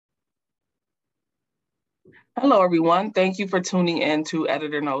Hello, everyone. Thank you for tuning in to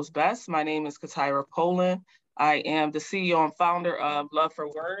Editor Knows Best. My name is Katira Poland. I am the CEO and founder of Love for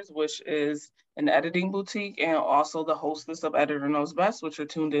Words, which is an editing boutique, and also the hostess of Editor Knows Best, which you're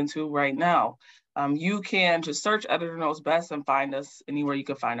tuned into right now. You can just search Editor Knows Best and find us anywhere you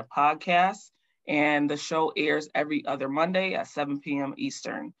can find a podcast. And the show airs every other Monday at 7 p.m.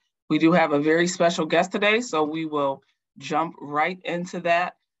 Eastern. We do have a very special guest today, so we will jump right into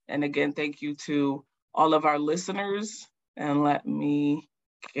that. And again, thank you to all of our listeners, and let me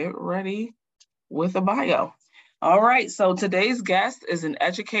get ready with a bio. All right, so today's guest is an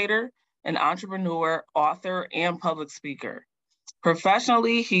educator, an entrepreneur, author, and public speaker.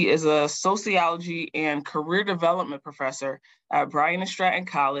 Professionally, he is a sociology and career development professor at Bryan and Stratton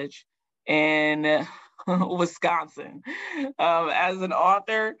College in Wisconsin. As an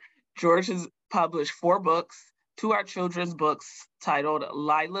author, George has published 4 books, 2 are children's books titled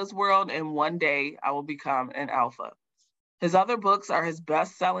Lila's World and One Day I Will Become an Alpha. His other books are his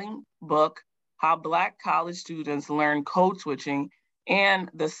best-selling book, How Black College Students Learn Code Switching, and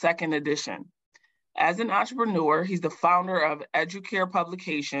the second edition. As an entrepreneur, he's the founder of Educare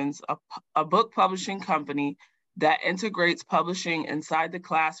Publications, a book publishing company that integrates publishing inside the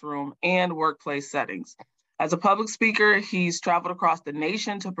classroom and workplace settings. As a public speaker, he's traveled across the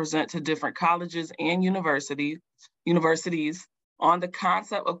nation to present to different colleges and universities on the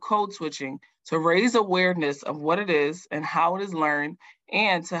concept of code switching to raise awareness of what it is and how it is learned,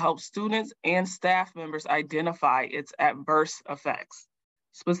 and to help students and staff members identify its adverse effects.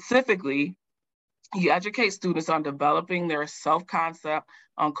 Specifically, he educates students on developing their self-concept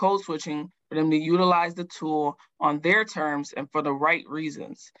on code switching for them to utilize the tool on their terms and for the right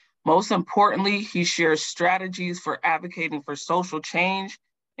reasons. Most importantly, he shares strategies for advocating for social change,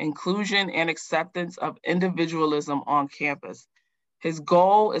 inclusion, and acceptance of individualism on campus. His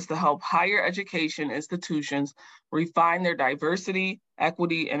goal is to help higher education institutions refine their diversity,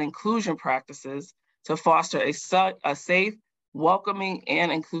 equity, and inclusion practices to foster a safe, welcoming,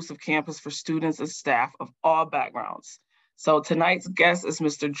 and inclusive campus for students and staff of all backgrounds. So tonight's guest is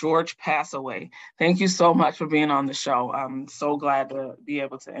Mr. George Paasewe. Thank you so much for being on the show. I'm so glad to be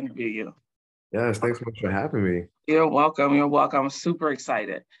able to interview you. Yes, thanks so much for having me. You're welcome. You're welcome. I'm super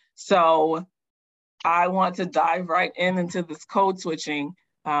excited. So I want to dive right into this code switching.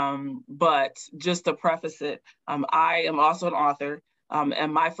 But just to preface it, I am also an author,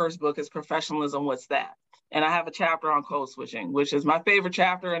 and my first book is Professionalism, What's That? And I have a chapter on code switching, which is my favorite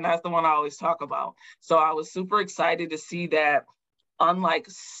chapter, and that's the one I always talk about. So I was super excited to see that, unlike,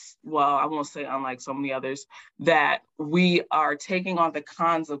 well, I won't say unlike so many others, that we are taking on the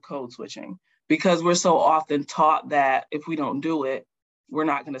cons of code switching because we're so often taught that if we don't do it, we're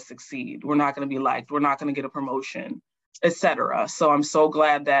not going to succeed. We're not going to be liked. We're not going to get a promotion, etc. So I'm so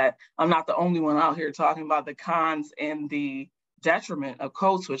glad that I'm not the only one out here talking about the cons and the detriment of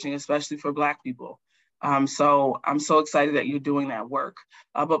code switching, especially for Black people. So I'm so excited that you're doing that work.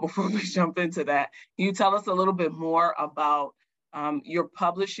 But before we jump into that, can you tell us a little bit more about your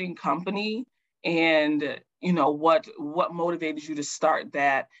publishing company and what motivated you to start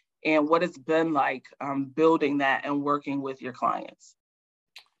that and what it's been like building that and working with your clients?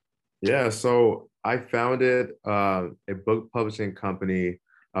 Yeah, so I founded a book publishing company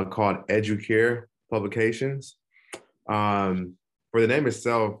called Educare Publications. For the name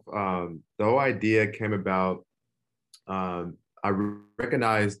itself, the whole idea came about. I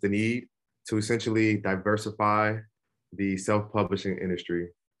recognized the need to essentially diversify the self-publishing industry.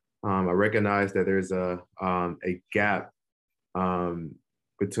 I recognize that there's a gap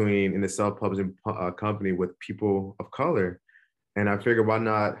between in the self-publishing company with people of color. And I figured why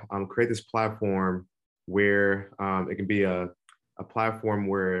not create this platform where it can be a platform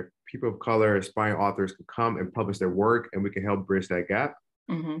where people of color, aspiring authors can come and publish their work and we can help bridge that gap.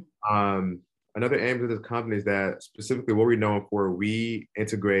 Mm-hmm. Another aim of this company is that specifically what we're known for, we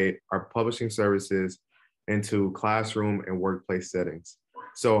integrate our publishing services into classroom and workplace settings.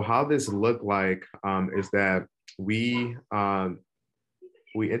 So how this looked like is that we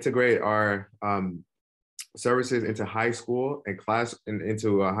integrate our services into high school and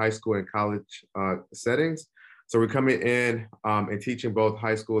into high school and college settings. So we're coming in and teaching both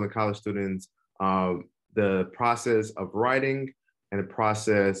high school and college students the process of writing and the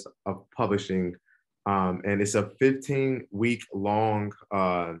process of publishing. And it's a 15-week long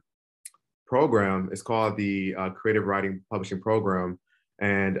program. It's called the Creative Writing Publishing Program.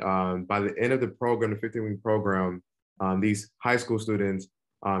 And by the end of the program, the 15-week program, these high school students,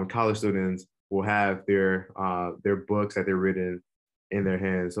 college students will have their books that they've written in their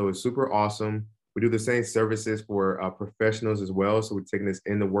hands. So it's super awesome. We do the same services for professionals as well. So we're taking this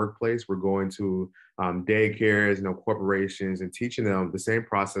in the workplace. We're going to daycares, corporations, and teaching them the same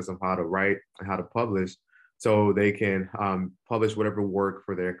process of how to write and how to publish, so they can publish whatever work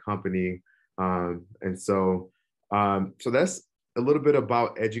for their company. So that's a little bit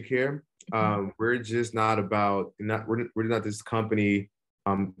about Educare. We're just not about we're not this company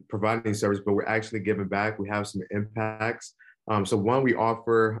providing service, but we're actually giving back. We have some impacts. So one, we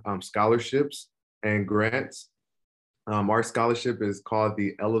offer scholarships and grants. Our scholarship is called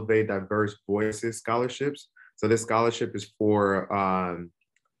the Elevate Diverse Voices Scholarships. So this scholarship is for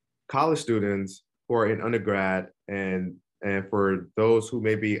college students who are in undergrad, and for those who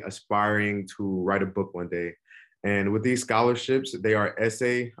may be aspiring to write a book one day. And with these scholarships, they are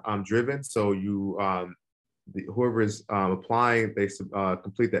essay driven. So whoever is applying, they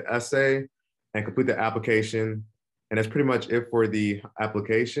complete the essay and complete the application. And that's pretty much it for the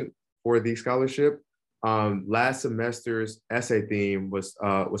application for the scholarship. Last semester's essay theme was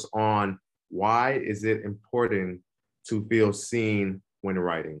on why is it important to feel seen when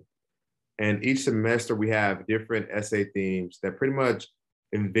writing. And each semester we have different essay themes that pretty much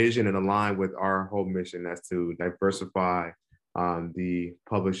envision and align with our whole mission. That's to diversify the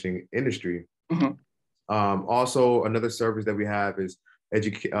publishing industry. Mm-hmm. Also, another service that we have is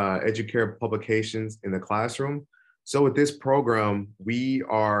Educare publications in the classroom. So with this program, we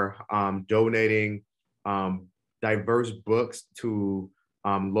are donating diverse books to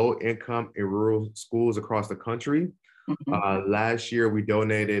low income and rural schools across the country. Mm-hmm. Last year, we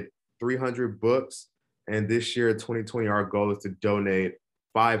donated 300 books. And this year, 2020, our goal is to donate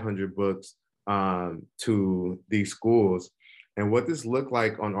 500 books to these schools. And what this looked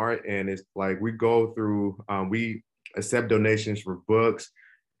like on our end is like we go through, we accept donations for books,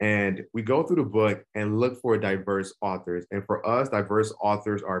 and we go through the book and look for diverse authors. And for us, diverse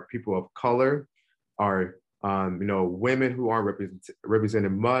authors are people of color, are women who aren't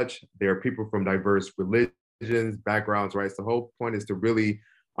represented much. There are people from diverse religions, backgrounds, right? So the whole point is to really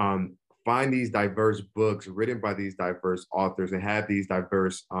find these diverse books written by these diverse authors and have these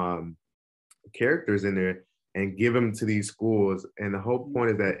diverse characters in there and give them to these schools. And the whole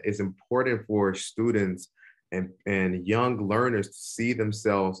point is that it's important for students and young learners to see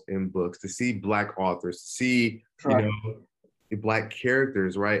themselves in books, to see Black authors, to see, the Black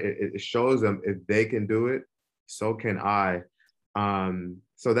characters, right? It shows them if they can do it, so can I.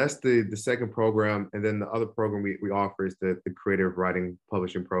 So that's the second program. And then the other program we offer is the creative writing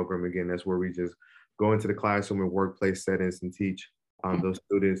publishing program. Again, that's where we just go into the classroom and workplace settings and teach those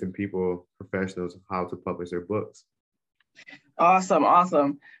students and people, professionals, how to publish their books. Awesome.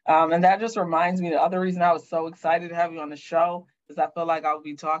 And that just reminds me, the other reason I was so excited to have you on the show is I feel like I'll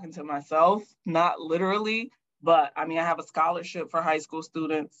be talking to myself, not literally, but I mean, I have a scholarship for high school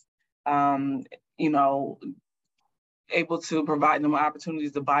students, able to provide them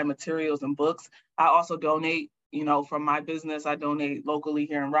opportunities to buy materials and books. I also donate, from my business, I donate locally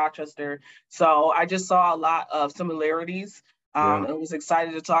here in Rochester. So I just saw a lot of similarities. And was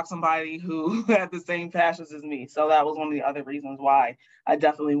excited to talk to somebody who had the same passions as me. So that was one of the other reasons why I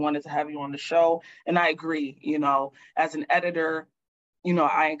definitely wanted to have you on the show. And I agree, as an editor,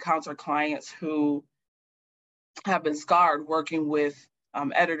 I encounter clients who have been scarred working with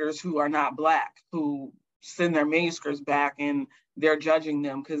editors who are not Black, who send their manuscripts back and they're judging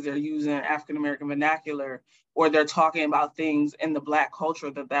them because they're using African-American vernacular, or they're talking about things in the Black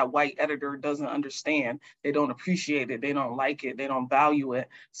culture that white editor doesn't understand. They don't appreciate it. They don't like it. They don't value it.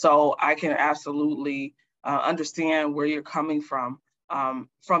 So I can absolutely understand where you're coming from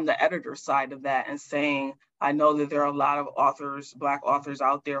the editor side of that, and saying, I know that there are a lot of authors, Black authors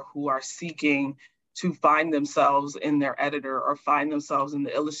out there who are seeking to find themselves in their editor or find themselves in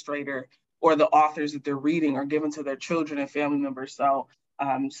the illustrator or the authors that they're reading or giving to their children and family members. So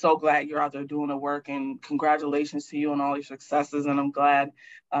I'm so glad you're out there doing the work, and congratulations to you on all your successes. And I'm glad,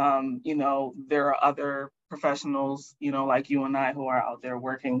 there are other professionals, like you and I, who are out there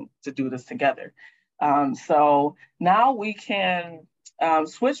working to do this together. So now we can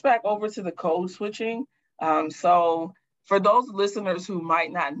switch back over to the code switching. So for those listeners who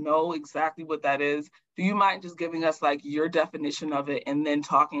might not know exactly what that is, do you mind just giving us like your definition of it, and then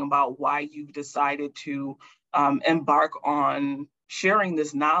talking about why you've decided to embark on sharing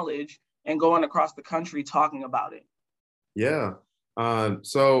this knowledge and going across the country talking about it? Yeah.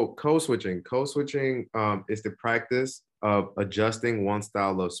 So code switching is the practice of adjusting one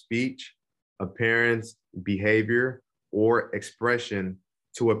style of speech, appearance, behavior, or expression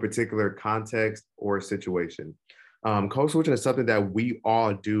to a particular context or situation. Code switching is something that we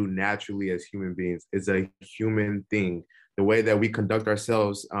all do naturally as human beings. It's a human thing. The way that we conduct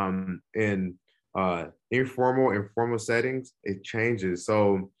ourselves in informal and formal settings, it changes.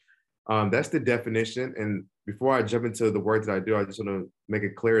 So that's the definition. And before I jump into the work that I do, I just want to make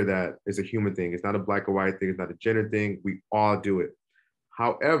it clear that it's a human thing. It's not a black or white thing. It's not a gender thing. We all do it.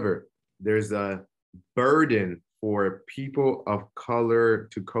 However, there's a burden for people of color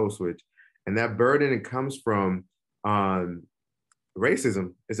to code switch. And that burden, it comes from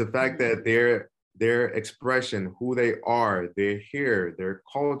racism. It's the fact that their expression, who they are, their hair, their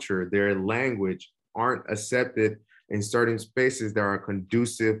culture, their language aren't accepted in certain spaces that are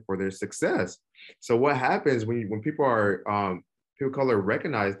conducive for their success. So what happens when people are people of color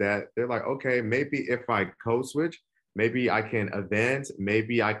recognize that, they're like, okay, maybe if I code switch, maybe I can advance,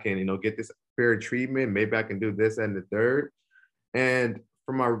 maybe I can, get this fair treatment, maybe I can do this and the third. And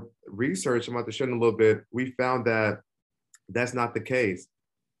from our research, I'm about to show you a little bit, we found that that's not the case.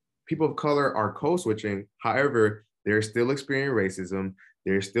 People of color are code switching. However, they're still experiencing racism.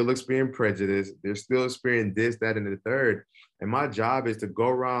 They're still experiencing prejudice. They're still experiencing this, that, and the third. And my job is to go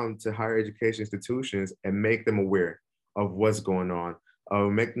around to higher education institutions and make them aware of what's going on,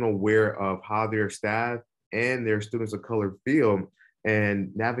 make them aware of how their staff and their students of color feel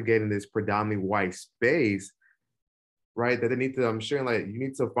and navigating this predominantly white space, right? That they need to, I'm sharing, like, you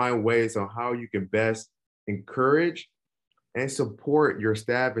need to find ways on how you can best encourage and support your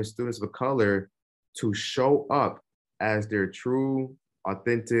staff and students of color to show up as their true,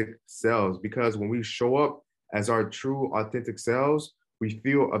 authentic selves. Because when we show up as our true, authentic selves, we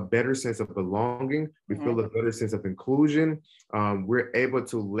feel a better sense of belonging. We feel a better sense of inclusion. We're able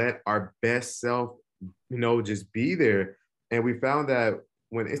to let our best self, just be there. And we found that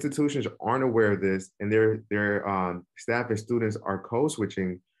when institutions aren't aware of this and their staff and students are code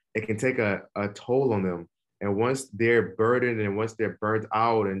switching, it can take a toll on them. And once they're burdened and once they're burnt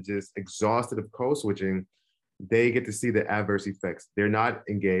out and just exhausted of code switching, they get to see the adverse effects. They're not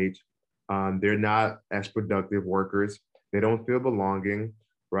engaged. They're not as productive workers. They don't feel belonging,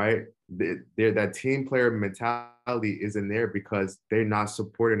 right? That team player mentality isn't there because they're not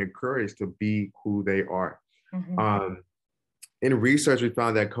supported and encouraged to be who they are. In research, we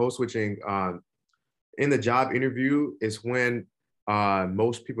found that code switching in the job interview is when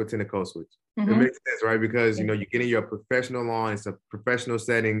most people tend to code switch. It makes sense, right? Because you get in your professional lawn, it's a professional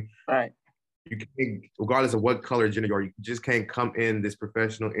setting. Right. You can, regardless of what color gender you are, you just can't come in this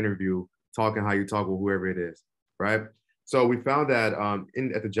professional interview talking how you talk with whoever it is, right? So we found that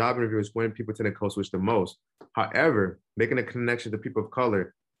at the job interview is when people tend to code switch the most. However, making a connection to people of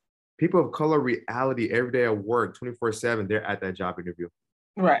color reality every day at work, 24/7, they're at that job interview.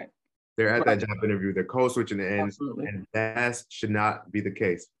 Right. They're at that job interview. They're code switching, and that should not be the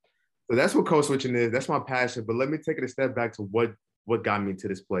case. So that's what code switching is. That's my passion. But let me take it a step back to what got me to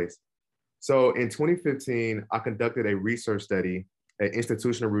this place. So in 2015, I conducted a research study, an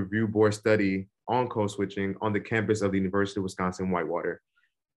institutional review board study on code switching on the campus of the University of Wisconsin-Whitewater.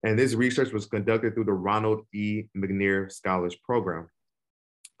 And this research was conducted through the Ronald E. McNair Scholars Program.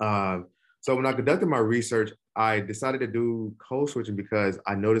 So when I conducted my research, I decided to do code switching because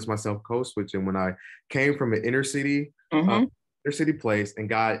I noticed myself code switching when I came from an inner city place and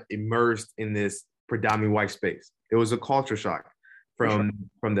got immersed in this predominantly white space. It was a culture shock from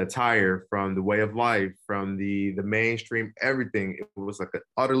the attire, from the way of life, from the mainstream, everything. It was like an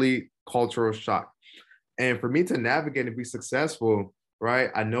utterly cultural shock. And for me to navigate and be successful, right,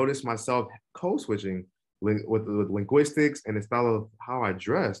 I noticed myself code switching with linguistics and the style of how I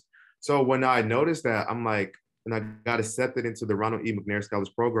dressed. So when I noticed that, I'm like, and I got accepted into the Ronald E. McNair Scholars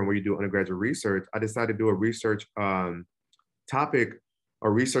Program where you do undergraduate research, I decided to do a research topic, a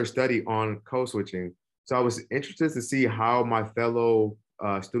research study on code switching. So I was interested to see how my fellow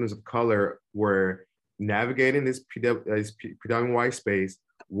students of color were navigating this predominant white space.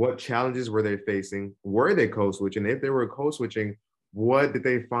 What challenges were they facing? Were they code switching? If they were code switching, what did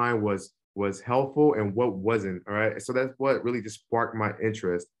they find was helpful and what wasn't? All right. So that's what really just sparked my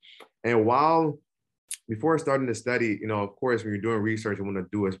interest. And before starting the study, of course, when you're doing research and want to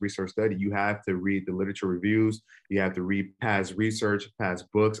do a research study, you have to read the literature reviews. You have to read past research, past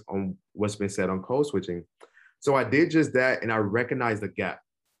books on what's been said on code switching. So I did just that, and I recognized the gap,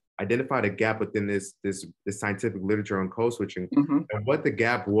 identified a gap within this scientific literature on code switching. And what the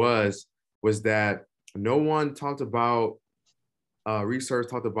gap was that no one talked about, research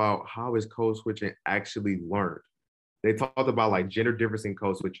talked about how is code switching actually learned. They talked about like gender difference in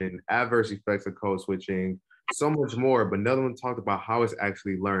code switching, adverse effects of code switching, so much more, but none of them talked about how it's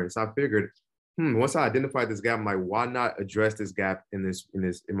actually learned. So I figured, once I identified this gap, I'm like, why not address this gap in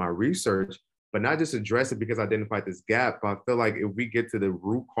my research, but not just address it because I identified this gap. But I feel like if we get to the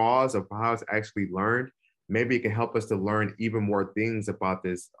root cause of how it's actually learned, maybe it can help us to learn even more things about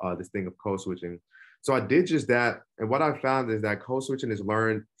this thing of code switching. So I did just that. And what I found is that code switching is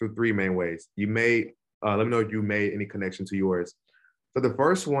learned through three main ways. You may, let me know if you made any connection to yours. So the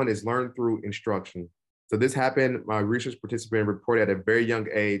first one is learned through instruction. So this happened, my research participant reported at a very young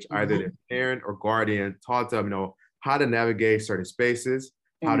age, either their parent or guardian taught them, how to navigate certain spaces,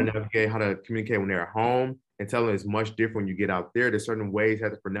 how to navigate, how to communicate when they're at home, and tell them it's much different when you get out there. There's certain ways you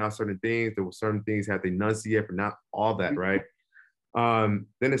have to pronounce certain things. There were certain things you have to enunciate, pronounce all that, right? Then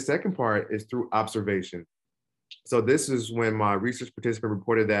the second part is through observation. So this is when my research participant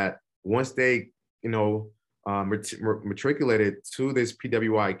reported that once they, matriculated to this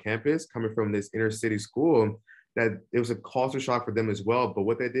PWI campus coming from this inner city school, that it was a culture shock for them as well. But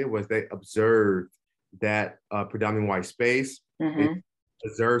what they did was they observed that predominantly white space. They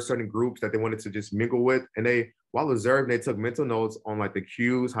observed certain groups that they wanted to just mingle with. And while observing, they took mental notes on like the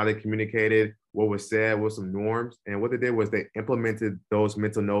cues, how they communicated, what was said, what some norms. And what they did was they implemented those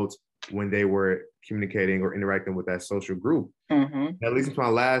mental notes when they were communicating or interacting with that social group. That leads me to my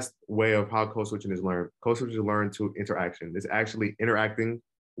last way of how code switching is learned. Code switching is learned through interaction. It's actually interacting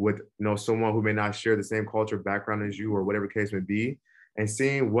with someone who may not share the same culture background as you or whatever case may be, and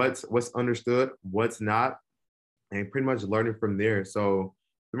seeing what's understood, what's not, and pretty much learning from there. So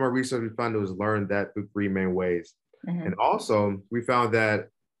through my research, we found it was learned that through three main ways. And also we found that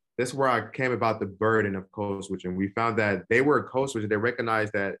that's where I came about the burden of code switching. We found that they were code switching. They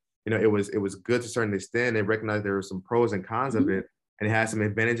recognized that, it was good to a certain extent. They recognized there were some pros and cons of it, and it had some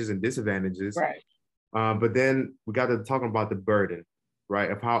advantages and disadvantages. Right. But then we got to talking about the burden,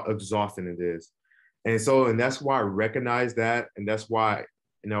 right, of how exhausting it is. And that's why I recognized that. And that's why,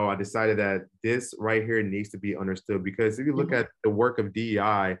 I decided that this right here needs to be understood, because if you look at the work of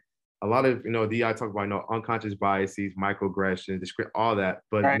DEI, a lot of, DEI talk about, unconscious biases, microaggressions, all that,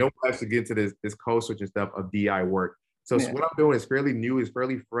 but no one actually get into this code switching stuff of DEI work. So what I'm doing is fairly new, is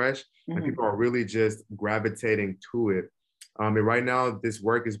fairly fresh, and people are really just gravitating to it. And right now, this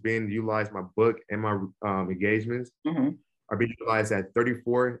work is being utilized. My book and my engagements are being utilized at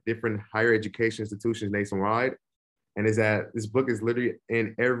 34 different higher education institutions nationwide. And this book is literally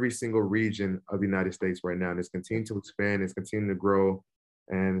in every single region of the United States right now. And it's continuing to expand, it's continuing to grow.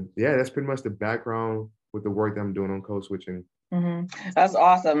 And yeah, that's pretty much the background with the work that I'm doing on code switching. That's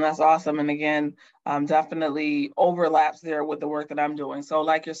awesome. That's awesome. And again, definitely overlaps there with the work that I'm doing. So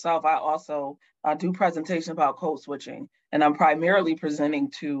like yourself, I also do presentations about code switching, and I'm primarily presenting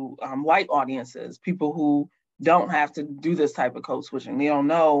to white audiences, people who don't have to do this type of code switching. They don't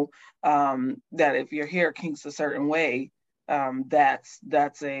know that if your hair kinks a certain way, they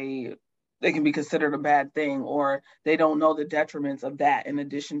can be considered a bad thing, or they don't know the detriments of that, in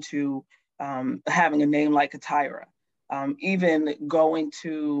addition to having a name like Katira. Even going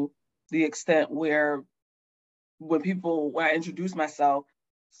to the extent where when I introduce myself,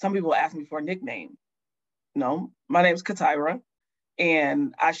 some people ask me for a nickname. No, my name's Katira,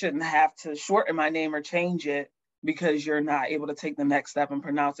 and I shouldn't have to shorten my name or change it because you're not able to take the next step and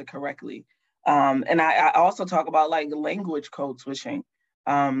pronounce it correctly. And I also talk about like language code switching.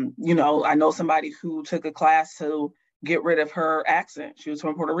 I know somebody who took a class to get rid of her accent. She was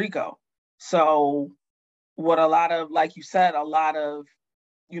from Puerto Rico. So what like you said, a lot of,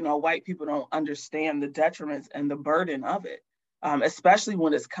 white people don't understand the detriments and the burden of it, especially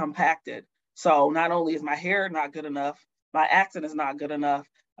when it's compacted. So not only is my hair not good enough, my accent is not good enough,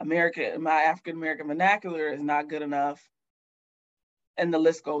 my African-American vernacular is not good enough, and the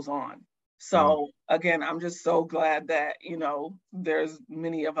list goes on. So again, I'm just so glad that, there's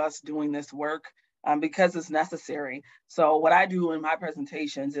many of us doing this work because it's necessary. So what I do in my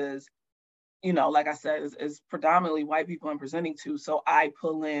presentations is, like I said, is predominantly white people I'm presenting to. So I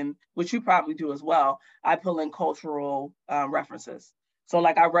pull in, which you probably do as well, I pull in cultural references. So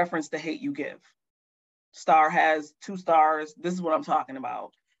like I reference The Hate U Give. Star has 2 stars. This is what I'm talking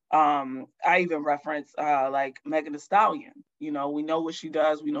about. I even reference like Megan Thee Stallion. We know what she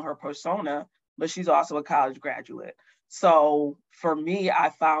does. We know her persona, but she's also a college graduate. So for me, I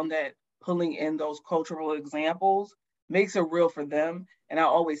found that pulling in those cultural examples makes it real for them. And I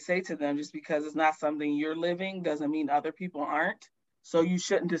always say to them, just because it's not something you're living doesn't mean other people aren't. So you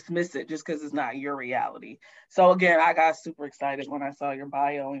shouldn't dismiss it just because it's not your reality. So again, I got super excited when I saw your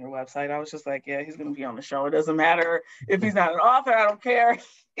bio on your website. I was just like, yeah, he's going to be on the show. It doesn't matter if he's not an author. I don't care.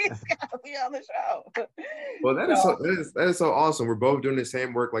 He's got to be on the show. Well, that is so awesome. We're both doing the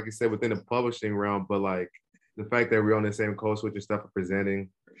same work, like you said, within the publishing realm. But like the fact that we're on the same code switch and stuff and presenting,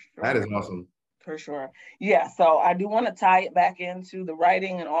 that is awesome. For sure. Yeah, so I do want to tie it back into the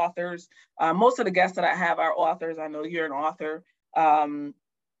writing and authors. Most of the guests that I have are authors. I know you're an author.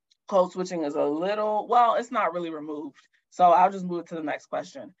 code switching is a little, well, it's not really removed. So I'll just move to the next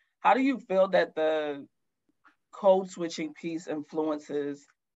question. How do you feel that the code switching piece influences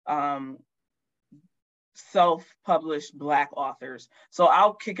self-published Black authors? So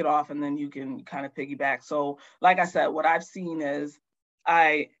I'll kick it off and then you can kind of piggyback. So like I said, what I've seen is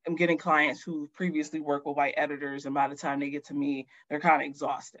I am getting clients who previously worked with white editors, and by the time they get to me, they're kind of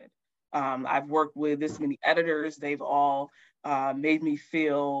exhausted. I've worked with this many editors. They've all made me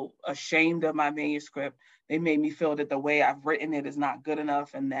feel ashamed of my manuscript. They made me feel that the way I've written it is not good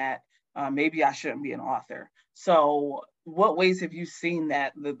enough and that maybe I shouldn't be an author. So what ways have you seen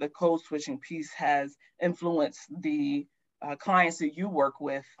that the code switching piece has influenced the clients that you work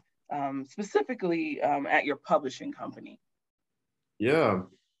with, specifically at your publishing company? Yeah.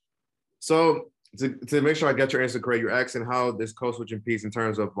 So to make sure I get your answer correct, you're asking how this code switching piece in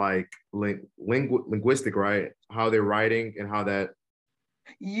terms of like linguistic, right? How they're writing and how that.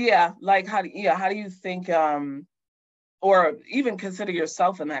 Yeah, like how do you think, or even consider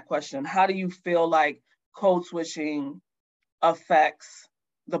yourself in that question? How do you feel like code switching affects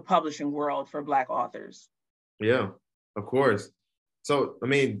the publishing world for Black authors? Yeah, of course. So, I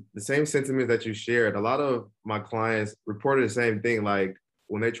mean, the same sentiment that you shared, a lot of my clients reported the same thing. Like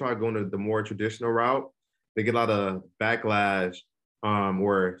when they try going to the more traditional route, they get a lot of backlash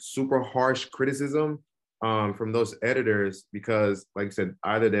or super harsh criticism from those editors because, like I said,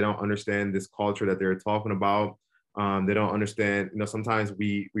 either they don't understand this culture that they're talking about. They don't understand, sometimes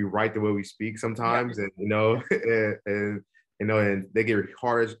we write the way we speak sometimes, Yeah. and, and they get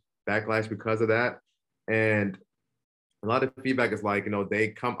harsh backlash because of that. And a lot of feedback is like, they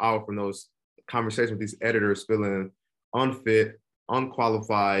come out from those conversations with these editors feeling unfit,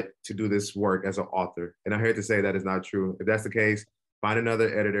 unqualified to do this work as an author. And I'm here to say that is not true. If that's the case, find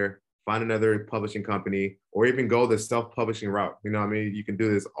another editor, find another publishing company, or even go the self-publishing route. You know what I mean? You can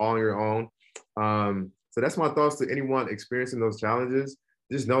do this all on your own. So that's my thoughts to anyone experiencing those challenges.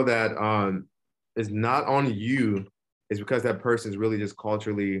 Just know that it's not on you. It's because that person is really just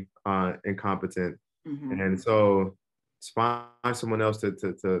culturally incompetent. Mm-hmm. And so find someone else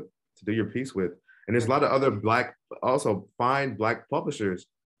to do your piece with. And there's a lot of other also find Black publishers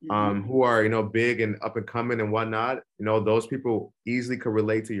who are, big and up and coming and whatnot. Those people easily could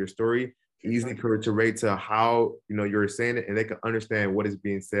relate to your story, easily could relate to how, you're saying it, and they can understand what is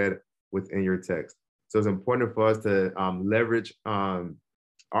being said within your text. So it's important for us to leverage our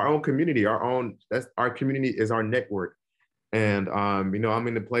own community, our community is our network. And, I'm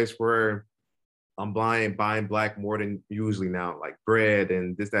in a place where I'm buying Black more than usually now, like bread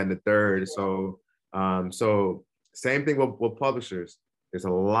and this, that, and the third. So, so same thing with publishers. There's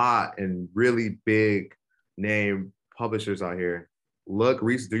a lot and really big name publishers out here.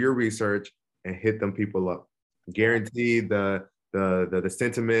 Do your research and hit them people up. Guarantee the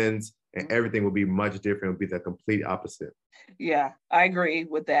sentiments and everything will be much different. It will be the complete opposite. Yeah, I agree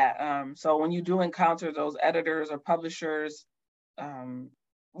with that. So when you do encounter those editors or publishers,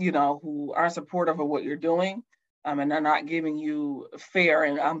 who aren't supportive of what you're doing, and they're not giving you fair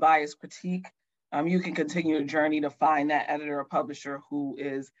and unbiased critique, you can continue your journey to find that editor or publisher who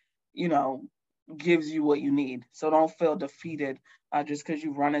is, gives you what you need. So don't feel defeated just because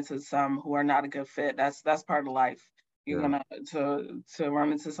you run into some who are not a good fit. That's part of life. You're gonna to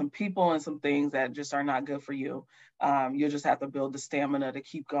run into some people and some things that just are not good for you. You'll just have to build the stamina to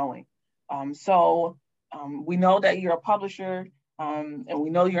keep going. So we know that you're a publisher. And we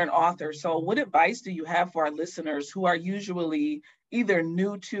know you're an author. So what advice do you have for our listeners who are usually either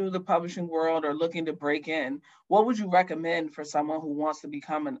new to the publishing world or looking to break in? What would you recommend for someone who wants to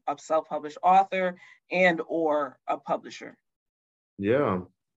become a self-published author and or a publisher? Yeah,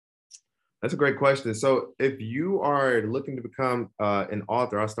 that's a great question. So if you are looking to become an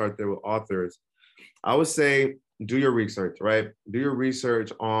author, I'll start there with authors. I would say do your research, right? Do your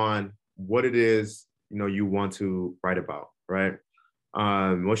research on what it is, you want to write about, right?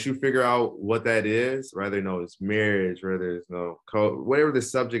 Once you figure out what that is, whether it's marriage, whether it's code, whatever the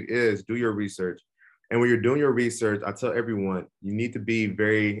subject is, do your research. And when you're doing your research, I tell everyone you need to be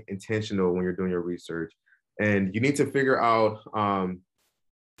very intentional when you're doing your research, and you need to figure out. You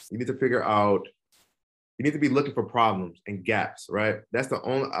need to be looking for problems and gaps, right? That's the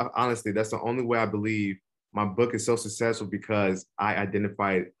only. Honestly, that's the only way I believe my book is so successful, because I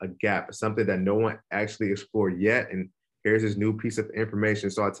identified a gap, something that no one actually explored yet, and here's this new piece of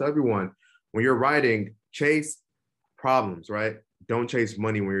information. So I tell everyone, when you're writing, chase problems, right? Don't chase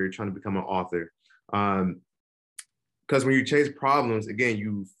money when you're trying to become an author. Because when you chase problems, again,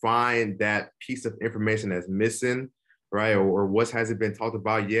 you find that piece of information that's missing, right? Or what hasn't been talked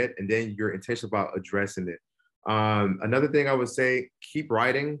about yet. And then you're intentional about addressing it. Another thing I would say, keep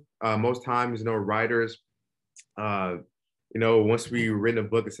writing. Most times, writers, once we've written a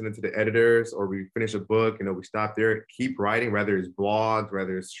book and send it to the editors, or we finish a book, we stop there. Keep writing, whether it's blogs,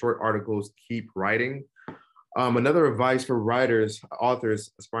 whether it's short articles, keep writing. Another advice for writers,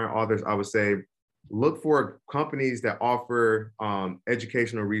 authors, aspiring authors, I would say, look for companies that offer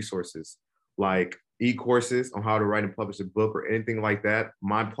educational resources like e-courses on how to write and publish a book or anything like that.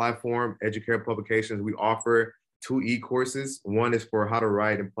 My platform, Educare Publications, we offer 2 e-courses. One is for how to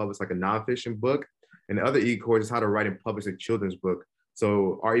write and publish like a nonfiction book, and the other e-course is how to write and publish a children's book.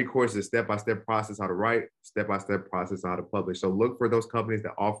 So our e-course is step-by-step process how to write, step-by-step process how to publish. So look for those companies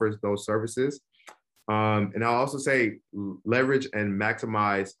that offers those services. And I'll also say leverage and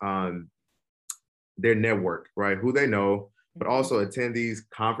maximize their network, right? Who they know, but also attend these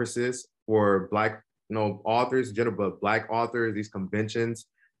conferences for Black authors in general, but Black authors, these conventions.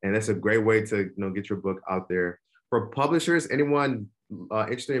 And that's a great way to get your book out there. For publishers, anyone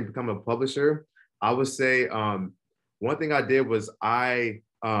interested in becoming a publisher, I would say one thing I did was I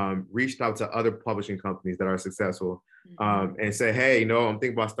reached out to other publishing companies that are successful and say, hey, I'm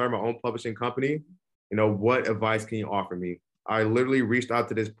thinking about starting my own publishing company. What advice can you offer me? I literally reached out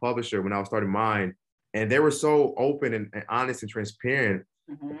to this publisher when I was starting mine, and they were so open and honest and transparent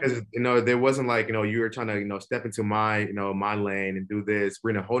because, there wasn't like, you were trying to, step into my, my lane and do this.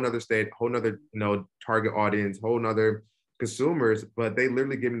 We're in a whole nother state, whole nother, target audience, whole nother consumers, but they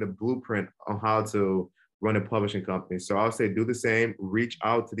literally gave me the blueprint on how to run a publishing company. So I'll say do the same, reach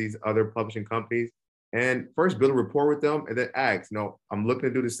out to these other publishing companies and first build a rapport with them and then ask, I'm looking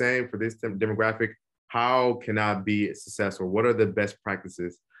to do the same for this demographic. How can I be successful? What are the best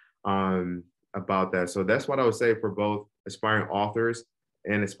practices about that? So that's what I would say for both aspiring authors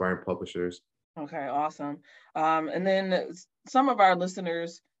and aspiring publishers. Okay, awesome. And then some of our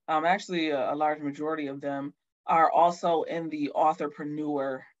listeners, actually a large majority of them, are also in the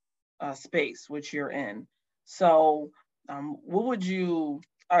authorpreneur space, which you're in. So what would you,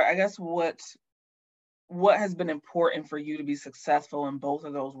 or I guess what has been important for you to be successful in both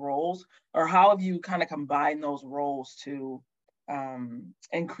of those roles, or how have you kind of combined those roles to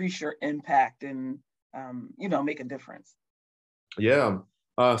increase your impact and make a difference? Yeah.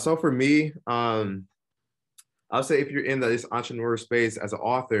 So for me, I'll say if you're in this entrepreneur space as an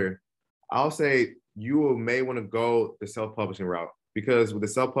author, I'll say you may want to go the self-publishing route, because with the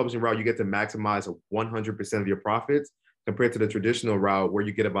self-publishing route, you get to maximize 100% of your profits compared to the traditional route where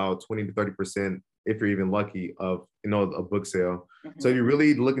you get about 20 to 30%, if you're even lucky, of a book sale. So if you're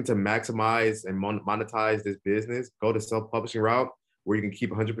really looking to maximize and monetize this business, go the self-publishing route where you can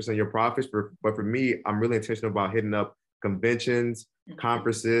keep 100% of your profits. But for me, I'm really intentional about hitting up conventions,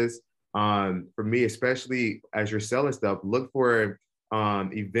 conferences. For me, especially as you're selling stuff, look for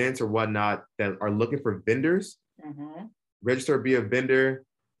events or whatnot that are looking for vendors. Register, be a vendor.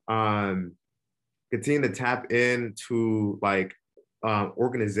 Continue to tap into like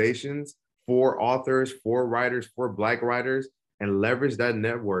organizations for authors, for writers, for Black writers, and leverage that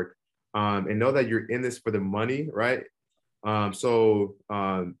network. And know that you're in this for the money, right? So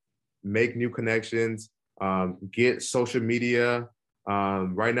make new connections, get social media.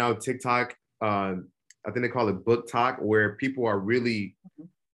 Right now, TikTok, I think they call it Book Talk, where people are really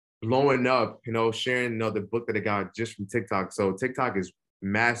blowing up, sharing, the book that they got just from TikTok. So TikTok is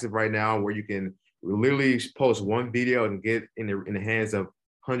massive right now, where you can literally post one video and get in the hands of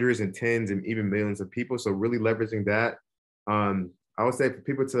hundreds and tens and even millions of people. So really leveraging that. I would say for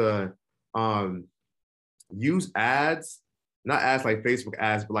people to use ads, not ads like Facebook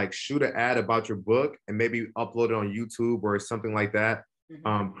ads, but like shoot an ad about your book and maybe upload it on YouTube or something like that.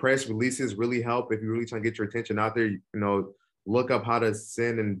 Press releases really help if you're really trying to get your attention out there. Look up how to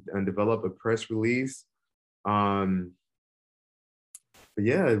send and develop a press release. But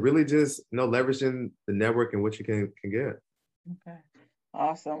yeah, really just leveraging the network in which you can get. Okay,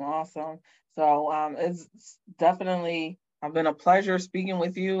 awesome. So it's definitely been a pleasure speaking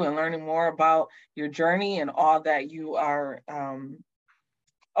with you and learning more about your journey and all that you are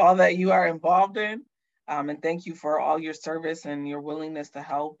involved in. And thank you for all your service and your willingness to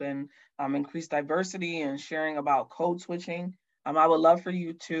help and increase diversity and sharing about code switching. I would love for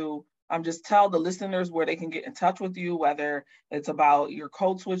you to just tell the listeners where they can get in touch with you, whether it's about your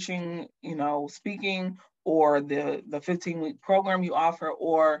code switching, speaking, or the 15-week program you offer,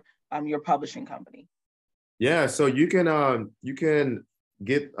 or your publishing company. Yeah, so you can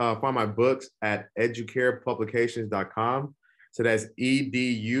get find my books at educarepublications.com. So that's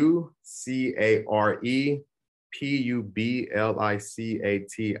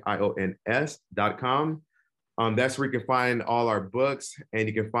EDUCAREPUBLICATIONS.com. That's where you can find all our books, and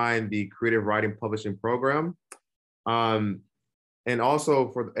you can find the creative writing publishing program. And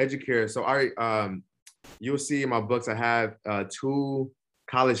also for the Educare, so you'll see in my books I have 2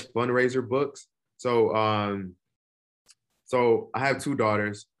 college fundraiser books. So so I have 2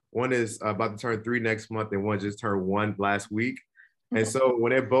 daughters. One is about to turn 3 next month, and one just turned 1 last week. And so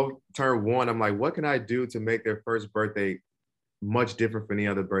when they both turn 1, I'm like, what can I do to make their first birthday much different from any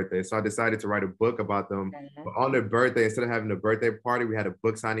other birthday? So I decided to write a book about them. But on their birthday, instead of having a birthday party, we had a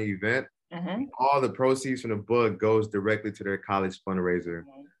book signing event. All the proceeds from the book goes directly to their college fundraiser.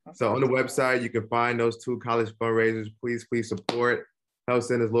 So on the website, you can find those 2 college fundraisers. Please support. Help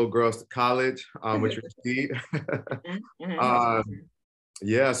send his little girls to college, which you see.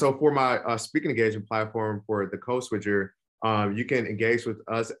 Yeah, so for my speaking engagement platform for the Code Switcher, you can engage with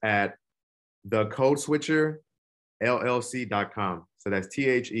us at thecodeswitcherllc.com. So that's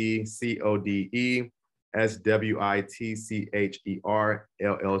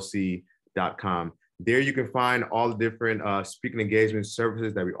TheCodeswitcherllc.com. There you can find all the different speaking engagement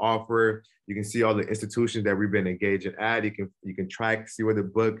services that we offer. You can see all the institutions that we've been engaging at. You can track, see where the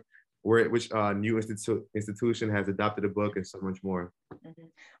book, which new institution has adopted a book, and so much more.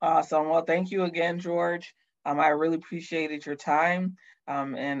 Awesome. Well, thank you again, George. I really appreciated your time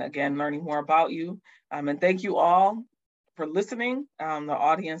and again, learning more about you. And thank you all for listening. The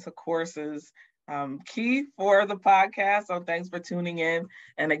audience, of course, is key for the podcast. So thanks for tuning in.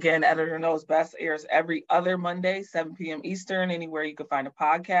 And again, Editor Knows Best airs every other Monday, 7 p.m. Eastern. Anywhere you can find a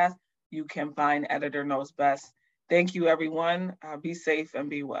podcast, you can find Editor Knows Best. Thank you, everyone. Be safe and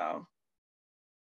be well.